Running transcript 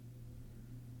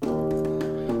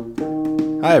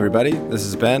Hi everybody, this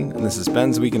is Ben, and this is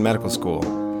Ben's Week in Medical School,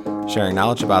 sharing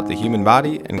knowledge about the human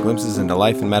body and glimpses into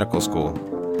life in medical school.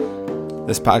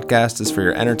 This podcast is for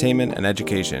your entertainment and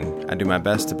education. I do my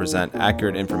best to present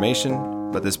accurate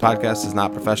information, but this podcast is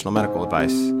not professional medical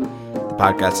advice. The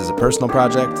podcast is a personal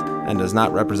project and does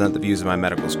not represent the views of my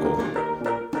medical school.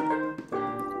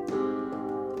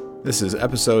 This is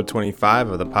episode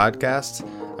 25 of the podcast.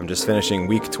 I'm just finishing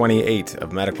week 28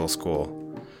 of medical school.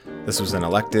 This was an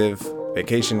elective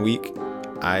vacation week.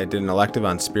 I did an elective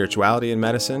on spirituality in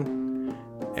medicine,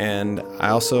 and I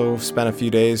also spent a few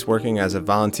days working as a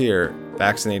volunteer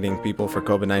vaccinating people for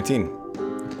COVID-19.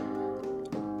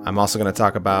 I'm also going to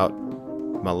talk about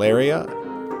malaria,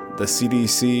 the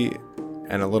CDC,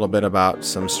 and a little bit about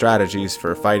some strategies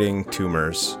for fighting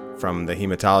tumors from the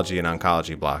hematology and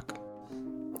oncology block.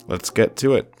 Let's get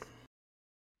to it.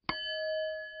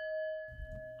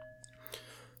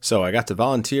 So I got to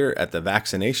volunteer at the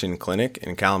vaccination clinic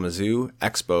in Kalamazoo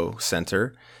Expo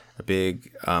Center, a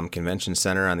big convention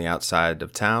center on the outside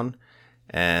of town.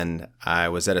 And I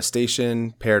was at a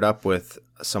station paired up with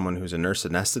someone who's a nurse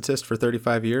anesthetist for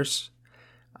 35 years.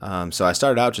 So I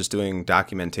started out just doing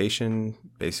documentation,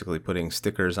 basically putting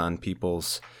stickers on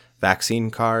people's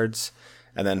vaccine cards.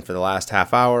 And then for the last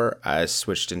half hour, I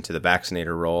switched into the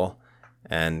vaccinator role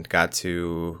and got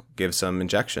to give some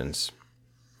injections.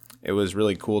 It was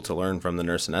really cool to learn from the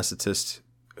nurse anesthetist.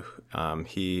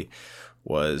 He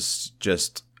was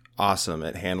just awesome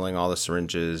at handling all the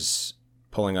syringes,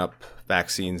 pulling up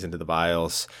vaccines into the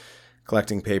vials,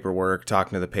 collecting paperwork,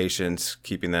 talking to the patients,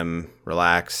 keeping them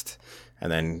relaxed,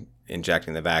 and then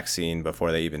injecting the vaccine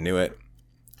before they even knew it.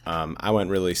 I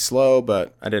went really slow,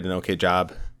 but I did an okay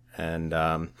job. And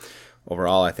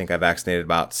overall, I think I vaccinated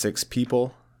about 6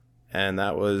 people. And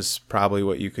that was probably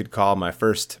what you could call my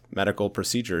first medical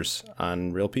procedures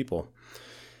on real people.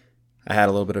 I had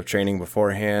a little bit of training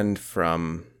beforehand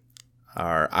from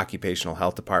our occupational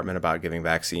health department about giving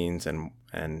vaccines,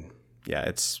 and yeah,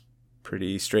 it's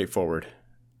pretty straightforward.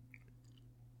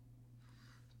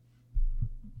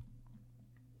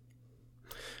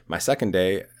 My second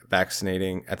day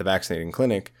vaccinating at the vaccinating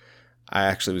clinic, I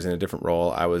actually was in a different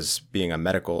role. I was being a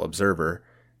medical observer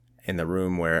in the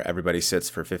room where everybody sits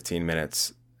for 15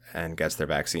 minutes and gets their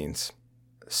vaccines.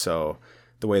 So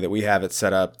the way that we have it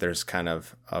set up, there's kind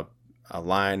of a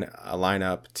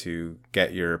lineup to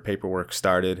get your paperwork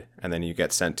started, and then you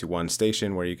get sent to one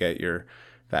station where you get your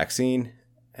vaccine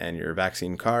and your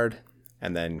vaccine card,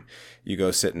 and then you go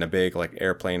sit in a big like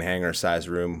airplane hangar size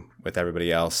room with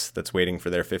everybody else that's waiting for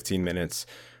their 15 minutes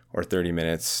or 30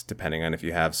 minutes, depending on if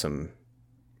you have some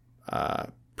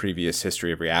previous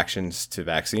history of reactions to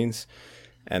vaccines.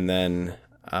 And then,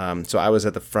 so I was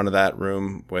at the front of that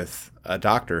room with a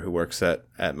doctor who works at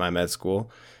my med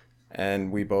school,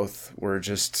 and we both were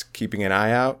just keeping an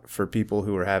eye out for people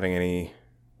who were having any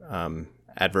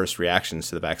adverse reactions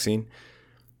to the vaccine.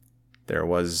 There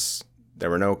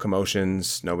were no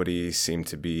commotions. Nobody seemed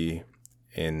to be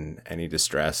in any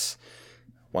distress.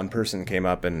 One person came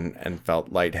up and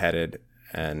felt lightheaded,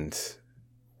 and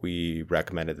we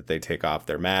recommended that they take off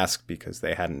their mask because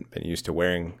they hadn't been used to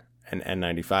wearing an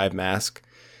N95 mask,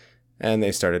 and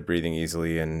they started breathing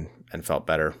easily and felt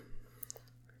better.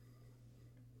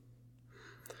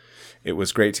 It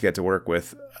was great to get to work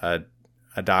with a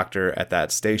doctor at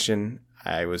that station.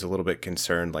 I was a little bit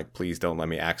concerned, like, please don't let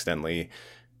me accidentally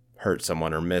hurt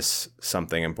someone or miss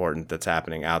something important that's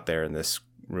happening out there in this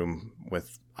room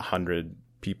with 100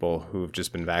 people who have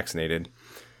just been vaccinated.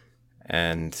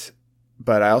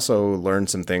 But I also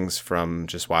learned some things from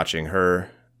just watching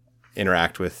her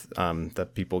interact with the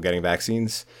people getting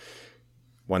vaccines.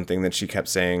 One thing that she kept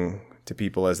saying to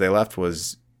people as they left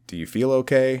was, "Do you feel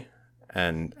okay?"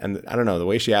 And I don't know, the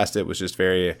way she asked it was just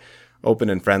very open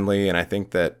and friendly. And I think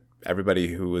that everybody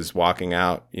who was walking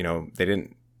out,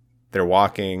 they're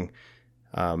walking,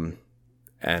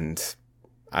 and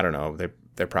I don't know,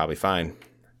 they're probably fine.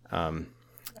 And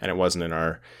it wasn't in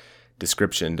our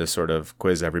description to sort of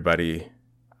quiz everybody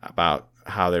about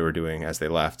how they were doing as they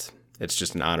left. It's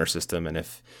just an honor system, and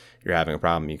if you're having a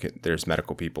problem, there's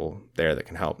medical people there that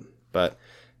can help. But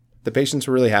the patients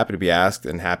were really happy to be asked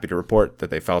and happy to report that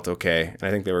they felt okay, and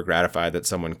I think they were gratified that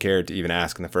someone cared to even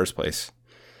ask in the first place.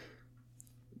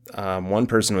 One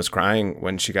person was crying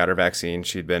when she got her vaccine.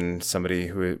 She'd been somebody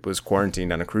who was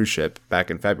quarantined on a cruise ship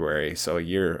back in February, so a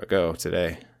year ago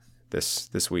today,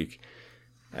 this week.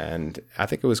 And I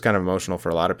think it was kind of emotional for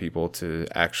a lot of people to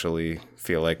actually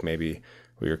feel like maybe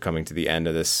we were coming to the end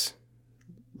of this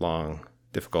long,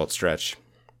 difficult stretch.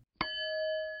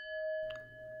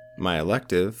 My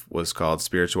elective was called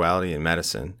Spirituality in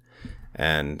Medicine,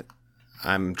 and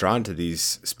I'm drawn to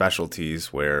these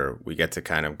specialties where we get to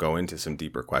kind of go into some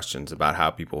deeper questions about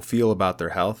how people feel about their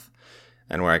health,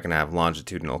 and where I can have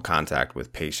longitudinal contact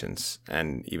with patients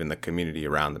and even the community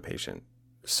around the patient.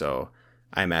 So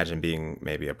I imagine being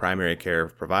maybe a primary care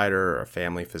provider or a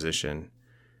family physician,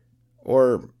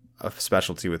 or a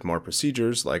specialty with more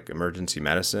procedures like emergency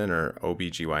medicine or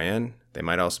OBGYN. They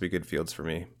might also be good fields for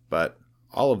me. But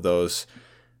all of those,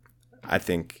 I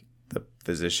think the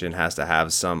physician has to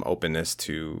have some openness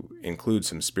to include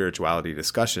some spirituality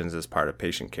discussions as part of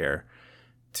patient care,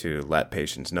 to let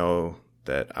patients know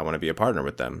that I want to be a partner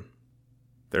with them.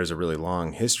 There's a really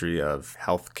long history of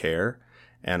health care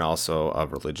and also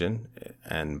of religion,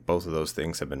 and both of those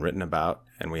things have been written about,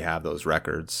 and we have those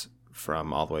records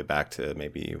from all the way back to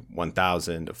maybe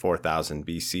 1000 to 4000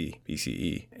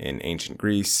 BCE in ancient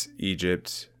Greece,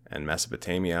 Egypt, and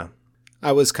Mesopotamia.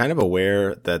 I was kind of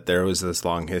aware that there was this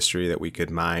long history that we could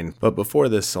mine, but before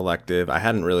this elective, I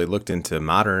hadn't really looked into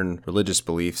modern religious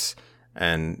beliefs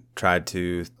and tried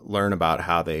to learn about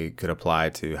how they could apply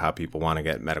to how people want to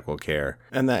get medical care.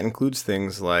 And that includes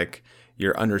things like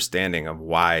your understanding of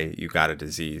why you got a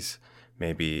disease.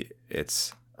 Maybe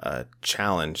it's a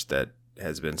challenge that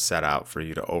has been set out for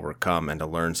you to overcome and to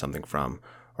learn something from,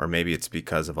 or maybe it's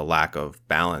because of a lack of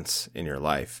balance in your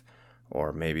life,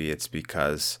 or maybe it's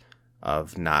because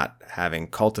of not having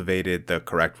cultivated the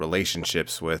correct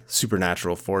relationships with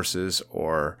supernatural forces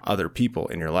or other people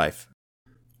in your life.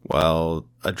 Well,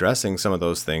 addressing some of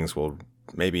those things will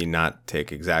maybe not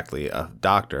take exactly a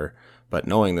doctor, but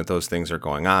knowing that those things are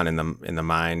going on in the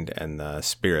mind and the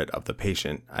spirit of the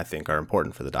patient, I think are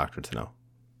important for the doctor to know.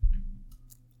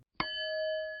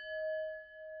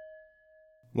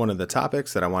 One of the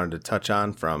topics that I wanted to touch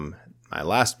on from my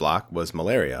last block was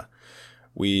malaria.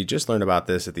 We just learned about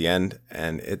this at the end,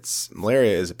 and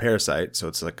malaria is a parasite, so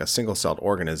it's like a single-celled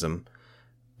organism,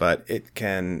 but it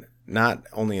can not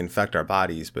only infect our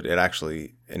bodies, but it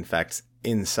actually infects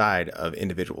inside of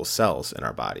individual cells in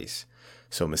our bodies.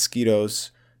 So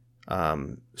mosquitoes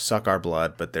suck our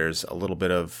blood, but there's a little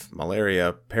bit of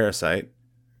malaria parasite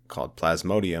called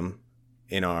Plasmodium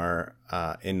in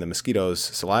the mosquito's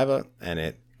saliva, and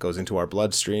it goes into our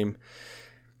bloodstream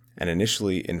and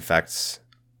initially infects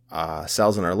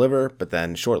cells in our liver, but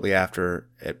then shortly after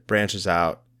it branches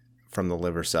out from the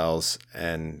liver cells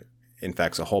and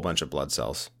infects a whole bunch of blood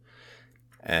cells.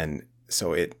 And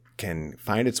so it can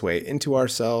find its way into our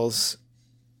cells,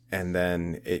 and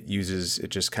then it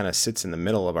just kind of sits in the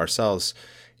middle of our cells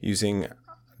using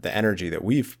the energy that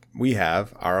we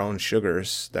have, our own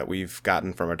sugars that we've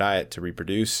gotten from our diet to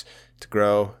reproduce, to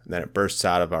grow. And then it bursts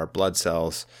out of our blood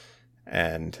cells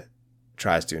and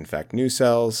tries to infect new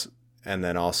cells, and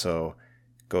then also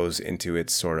goes into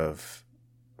its sort of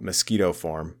mosquito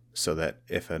form, so that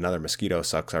if another mosquito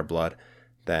sucks our blood,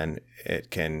 then it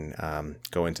can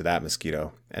go into that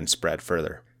mosquito and spread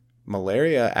further.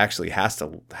 Malaria actually has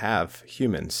to have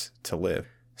humans to live.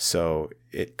 So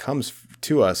it comes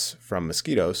to us from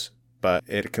mosquitoes, but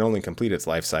it can only complete its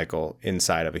life cycle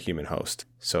inside of a human host.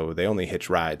 So they only hitch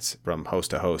rides from host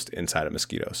to host inside of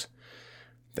mosquitoes.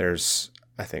 There's,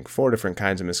 I think, 4 different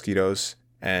kinds of mosquitoes,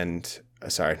 many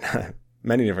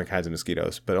different kinds of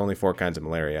mosquitoes, but only 4 kinds of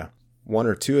malaria. 1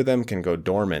 or 2 of them can go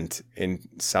dormant in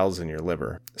cells in your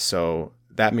liver. So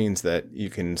that means that you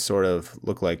can sort of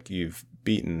look like you've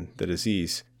beaten the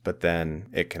disease, but then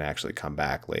it can actually come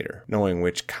back later. Knowing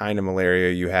which kind of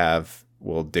malaria you have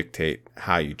will dictate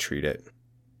how you treat it.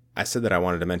 I said that I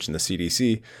wanted to mention the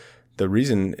CDC. The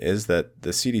reason is that the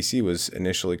CDC was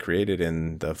initially created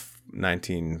in the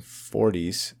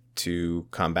 1940s to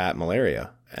combat malaria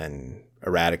and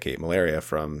eradicate malaria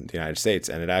from the United States,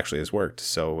 and it actually has worked.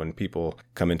 So when people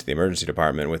come into the emergency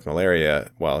department with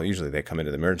malaria, well, usually they come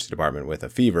into the emergency department with a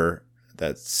fever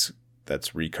that's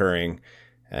recurring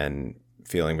and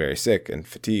feeling very sick and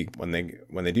fatigued. When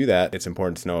they do that, it's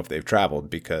important to know if they've traveled,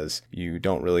 because you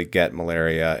don't really get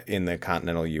malaria in the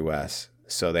continental US.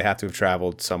 So they have to have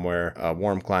traveled somewhere, a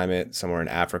warm climate, somewhere in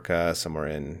Africa, somewhere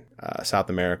in South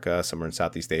America, somewhere in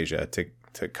Southeast Asia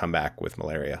to come back with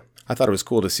malaria. I thought it was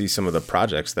cool to see some of the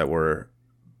projects that were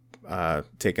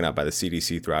taken up by the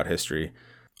CDC throughout history.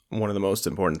 One of the most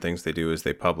important things they do is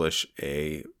they publish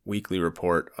a weekly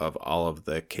report of all of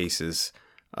the cases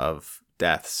of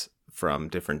deaths from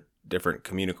different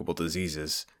communicable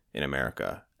diseases in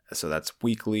America. So that's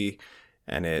weekly,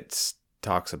 and it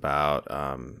talks about,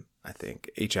 I think,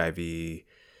 HIV,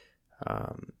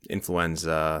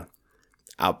 influenza,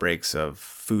 outbreaks of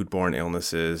foodborne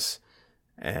illnesses,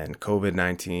 and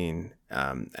COVID-19.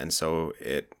 And so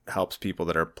it helps people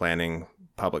that are planning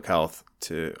public health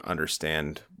to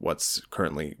understand what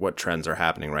trends are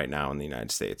happening right now in the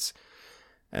United States.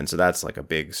 And so that's like a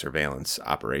big surveillance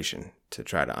operation to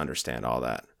try to understand all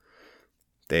that.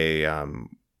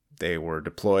 They were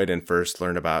deployed and first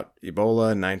learned about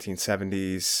Ebola in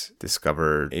 1970s,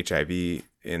 discovered HIV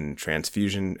in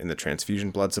the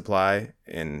transfusion blood supply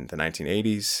in the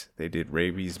 1980s. They did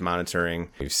rabies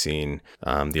monitoring. We've seen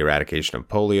the eradication of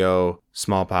polio,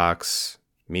 smallpox,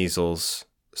 measles.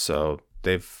 So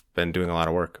they've been doing a lot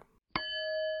of work.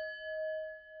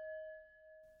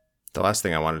 The last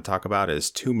thing I want to talk about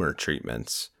is tumor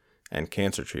treatments and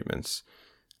cancer treatments.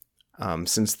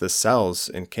 Since the cells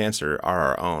in cancer are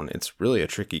our own, it's really a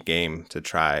tricky game to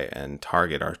try and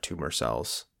target our tumor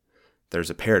cells. There's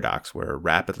a paradox where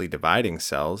rapidly dividing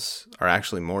cells are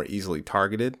actually more easily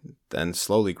targeted than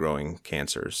slowly growing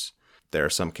cancers. There are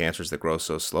some cancers that grow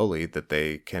so slowly that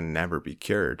they can never be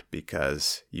cured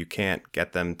because you can't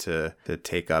get them to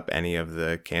take up any of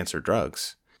the cancer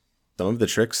drugs. Some of the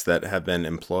tricks that have been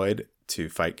employed to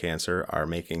fight cancer are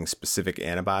making specific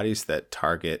antibodies that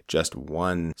target just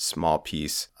one small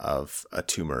piece of a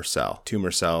tumor cell. Tumor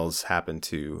cells happen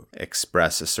to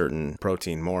express a certain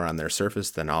protein more on their surface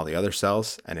than all the other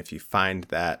cells, and if you find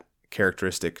that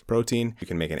characteristic protein, you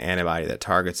can make an antibody that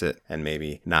targets it and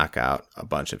maybe knock out a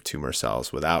bunch of tumor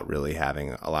cells without really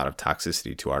having a lot of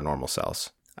toxicity to our normal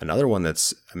cells. Another one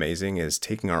that's amazing is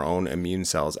taking our own immune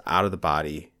cells out of the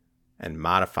body and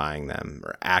modifying them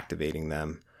or activating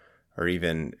them, or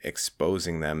even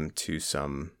exposing them to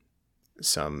some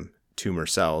tumor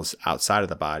cells outside of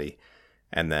the body,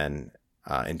 and then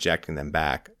injecting them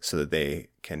back so that they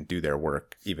can do their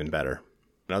work even better.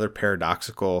 Another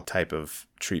paradoxical type of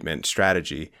treatment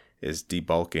strategy is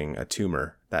debulking a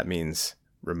tumor. That means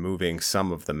removing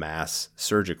some of the mass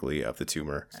surgically of the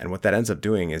tumor. And what that ends up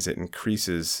doing is it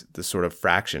increases the sort of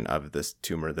fraction of this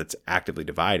tumor that's actively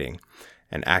dividing.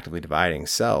 And actively dividing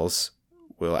cells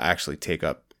will actually take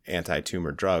up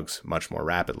anti-tumor drugs much more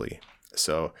rapidly.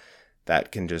 So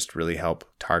that can just really help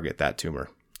target that tumor.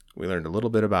 We learned a little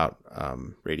bit about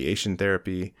radiation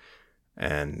therapy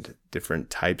and different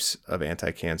types of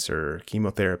anti-cancer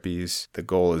chemotherapies. The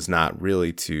goal is not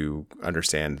really to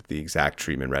understand the exact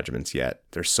treatment regimens yet.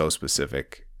 They're so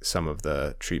specific. Some of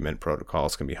the treatment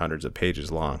protocols can be hundreds of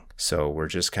pages long. So we're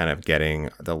just kind of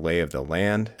getting the lay of the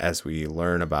land. As we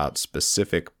learn about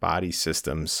specific body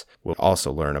systems, we'll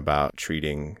also learn about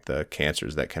treating the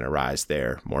cancers that can arise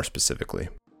there more specifically.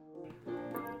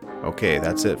 Okay,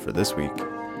 that's it for this week.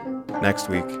 Next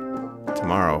week,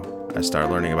 tomorrow, I start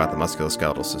learning about the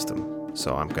musculoskeletal system.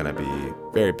 So I'm going to be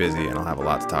very busy and I'll have a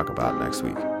lot to talk about next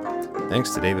week.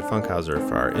 Thanks to David Funkhauser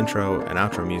for our intro and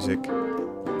outro music.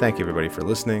 Thank you, everybody, for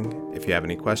listening. If you have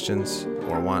any questions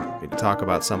or want me to talk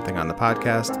about something on the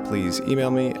podcast, please email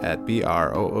me at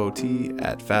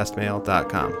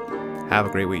broot@fastmail.com. Have a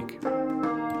great week.